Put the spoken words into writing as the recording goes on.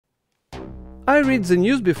I read the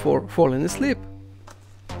news before falling asleep.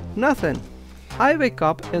 Nothing. I wake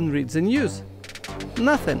up and read the news.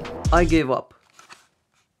 Nothing. I gave up.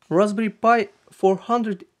 Raspberry Pi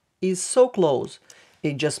 400 is so close,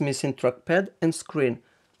 it's just missing trackpad and screen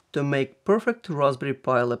to make perfect Raspberry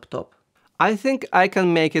Pi laptop. I think I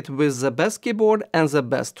can make it with the best keyboard and the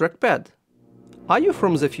best trackpad. Are you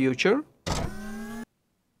from the future?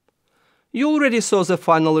 You already saw the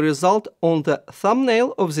final result on the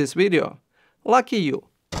thumbnail of this video. Lucky you.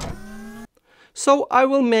 So I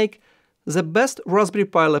will make the best Raspberry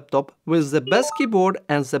Pi laptop with the best keyboard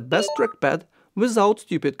and the best trackpad without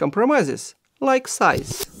stupid compromises, like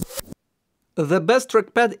size. The best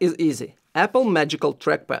trackpad is easy. Apple Magical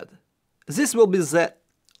Trackpad. This will be the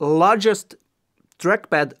largest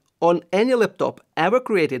trackpad on any laptop ever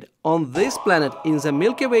created on this planet in the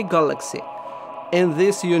Milky Way galaxy. In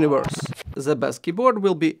this universe, the best keyboard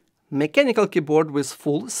will be mechanical keyboard with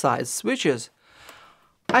full-size switches.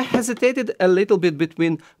 I hesitated a little bit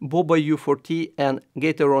between Boba U4T and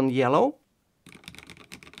Gateron Yellow.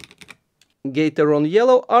 Gateron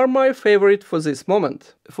Yellow are my favorite for this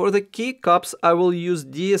moment. For the keycaps I will use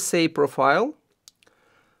DSA profile.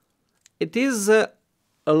 It is the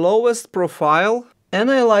lowest profile and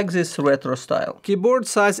I like this retro style. Keyboard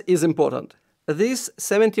size is important. This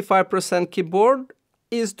 75% keyboard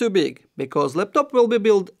is too big, because laptop will be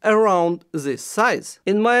built around this size.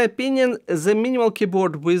 In my opinion, the minimal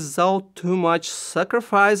keyboard without too much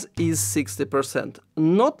sacrifice is 60%.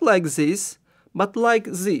 Not like this, but like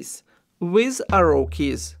this, with arrow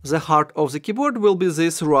keys. The heart of the keyboard will be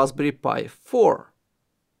this Raspberry Pi 4.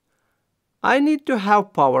 I need to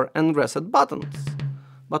have power and reset buttons,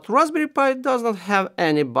 but Raspberry Pi does not have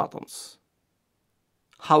any buttons.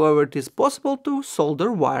 However, it is possible to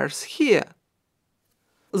solder wires here.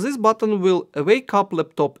 This button will wake up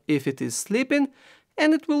laptop if it is sleeping,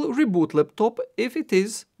 and it will reboot laptop if it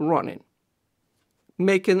is running.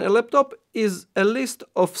 Making a laptop is a list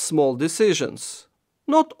of small decisions.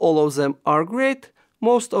 Not all of them are great,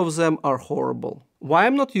 most of them are horrible. Why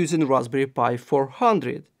I'm not using Raspberry Pi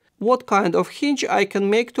 400? What kind of hinge I can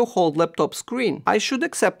make to hold laptop screen? I should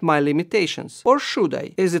accept my limitations. Or should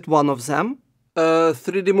I? Is it one of them?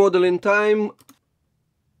 3D modeling time.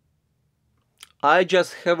 I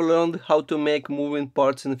just have learned how to make moving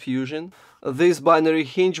parts in Fusion. This binary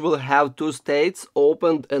hinge will have two states,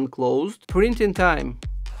 opened and closed. Printing time.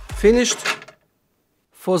 Finished.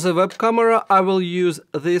 For the web camera I will use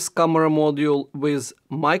this camera module with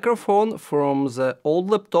microphone from the old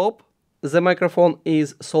laptop. The microphone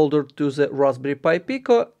is soldered to the Raspberry Pi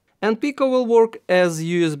Pico, and Pico will work as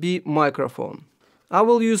USB microphone. I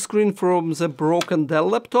will use screen from the broken Dell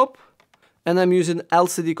laptop, and I'm using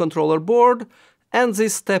LCD controller board and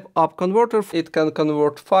this step-up converter. It can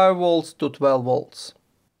convert 5 volts to 12 volts.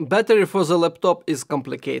 Battery for the laptop is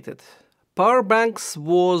complicated. PowerBanks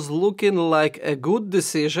was looking like a good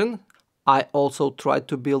decision. I also tried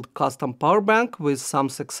to build custom PowerBank with some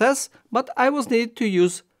success, but I was needed to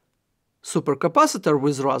use supercapacitor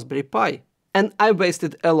with Raspberry Pi. And I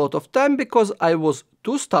wasted a lot of time because I was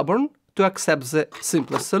too stubborn to accept the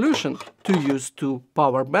simplest solution, to use two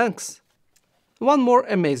power banks. One more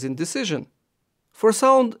amazing decision. For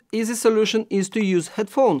sound, easy solution is to use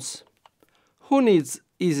headphones. Who needs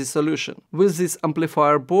easy solution? With this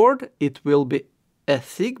amplifier board, it will be a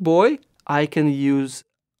thick boy. I can use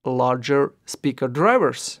larger speaker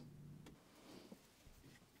drivers.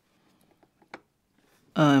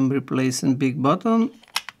 I'm replacing big button.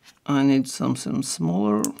 I need something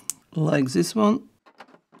smaller, like this one.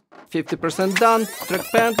 50% done,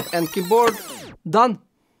 trackpad and keyboard done.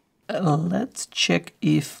 Let's check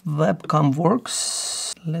if webcam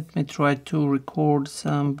works. Let me try to record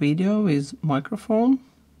some video with microphone.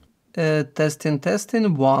 Testing,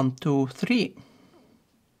 1, 2, 3.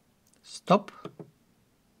 Stop.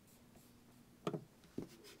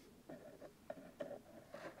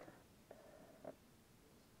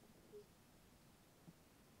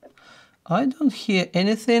 I don't hear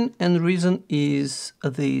anything, and reason is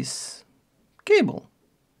this cable.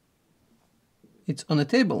 It's on a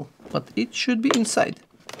table, but it should be inside.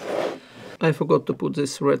 I forgot to put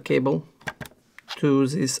this red cable to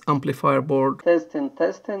this amplifier board. Testing,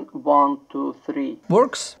 1, 2, 3.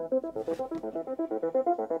 Works?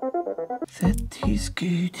 That is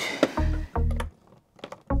good.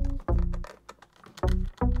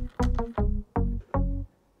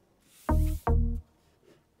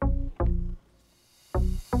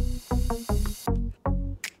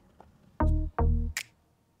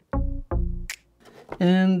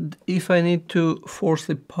 And if I need to force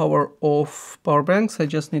the power off PowerBanks, I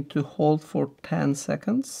just need to hold for 10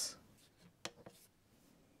 seconds.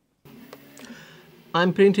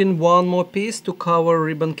 I'm printing one more piece to cover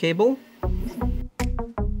ribbon cable.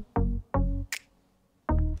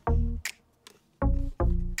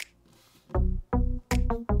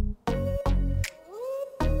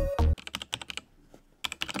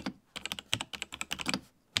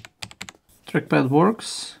 Trackpad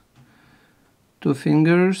works. 2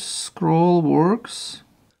 fingers, scroll works.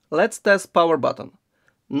 Let's test power button.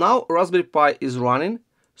 Now Raspberry Pi is running,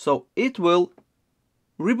 so it will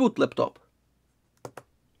reboot laptop.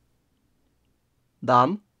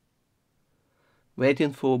 Done.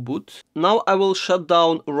 Waiting for boot. Now I will shut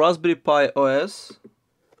down Raspberry Pi OS.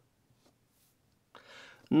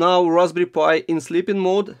 Now Raspberry Pi in sleeping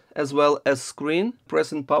mode as well as screen.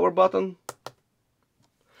 Pressing power button.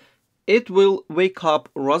 It will wake up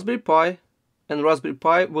Raspberry Pi and Raspberry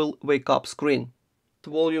Pi will wake up screen.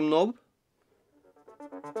 Volume knob.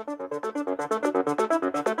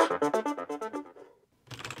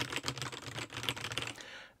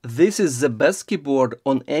 This is the best keyboard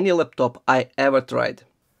on any laptop I ever tried.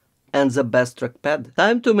 And the best trackpad.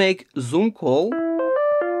 Time to make Zoom call,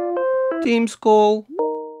 Teams call.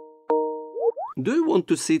 Do you want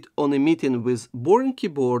to sit on a meeting with boring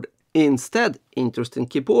keyboard? Instead, interesting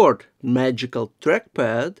keyboard, magical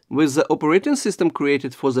trackpad with the operating system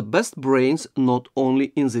created for the best brains not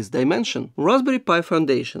only in this dimension. Raspberry Pi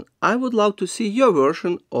Foundation. I would love to see your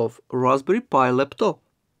version of Raspberry Pi laptop.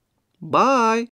 Bye!